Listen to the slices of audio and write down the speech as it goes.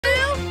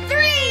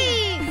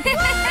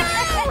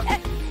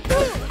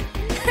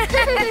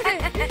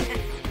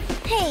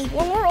Hey,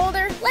 when we're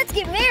older, let's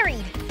get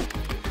married.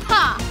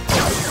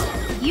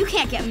 Ha! You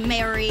can't get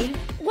married.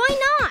 Why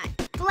not?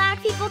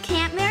 Black people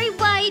can't marry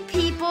white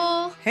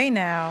people. Hey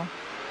now.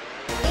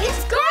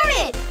 It's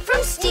Garnet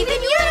from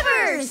Steven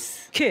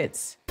Universe.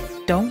 Kids,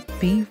 don't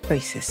be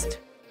racist.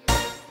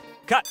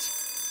 Cut.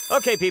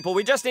 Okay, people,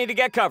 we just need to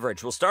get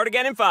coverage. We'll start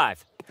again in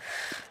 5.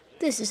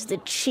 This is the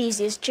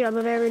cheesiest job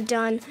I've ever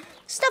done.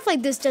 Stuff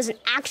like this doesn't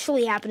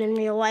actually happen in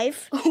real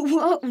life.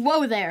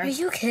 Whoa there. Are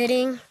you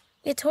kidding?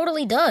 It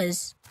totally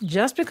does.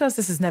 Just because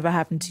this has never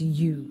happened to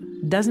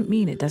you doesn't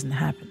mean it doesn't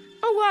happen.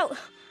 Oh, wow.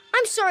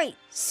 I'm sorry.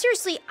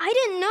 Seriously, I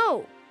didn't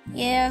know.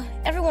 Yeah,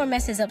 everyone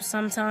messes up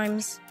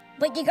sometimes.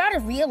 But you gotta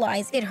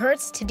realize it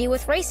hurts to deal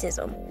with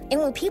racism. And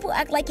when people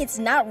act like it's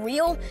not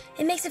real,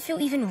 it makes it feel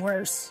even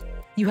worse.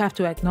 You have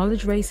to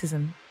acknowledge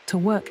racism to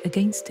work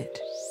against it.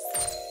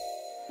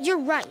 You're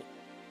right.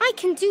 I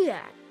can do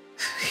that.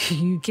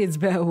 You kids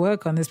better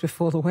work on this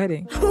before the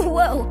wedding.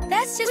 Whoa,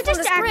 that's just for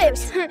the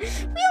script. We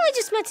only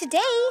just met today.